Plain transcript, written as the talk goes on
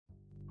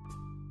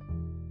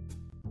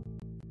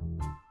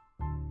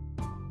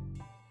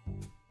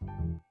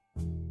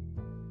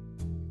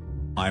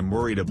I'm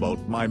worried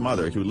about my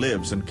mother who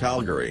lives in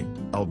Calgary,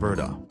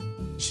 Alberta.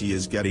 She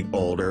is getting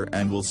older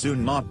and will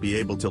soon not be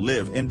able to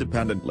live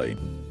independently.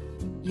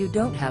 You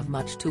don't have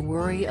much to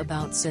worry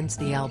about since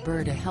the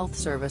Alberta Health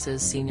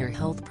Services Senior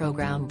Health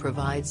Program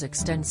provides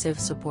extensive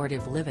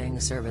supportive living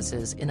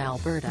services in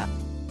Alberta.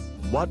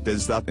 What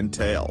does that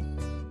entail?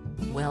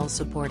 Well,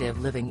 supportive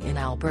living in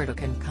Alberta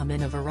can come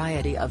in a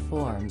variety of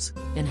forms: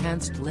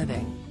 enhanced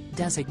living,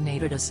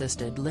 designated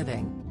assisted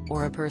living,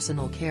 or a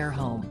personal care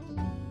home.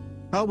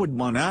 How would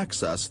one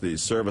access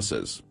these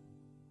services?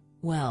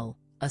 Well,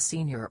 a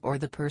senior or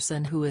the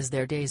person who is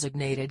their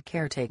designated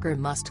caretaker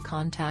must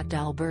contact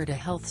Alberta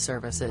Health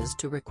Services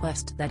to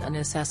request that an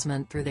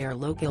assessment through their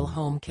local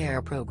home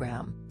care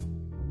program.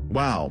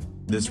 Wow,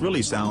 this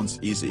really sounds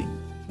easy.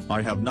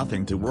 I have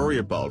nothing to worry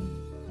about.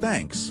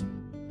 Thanks.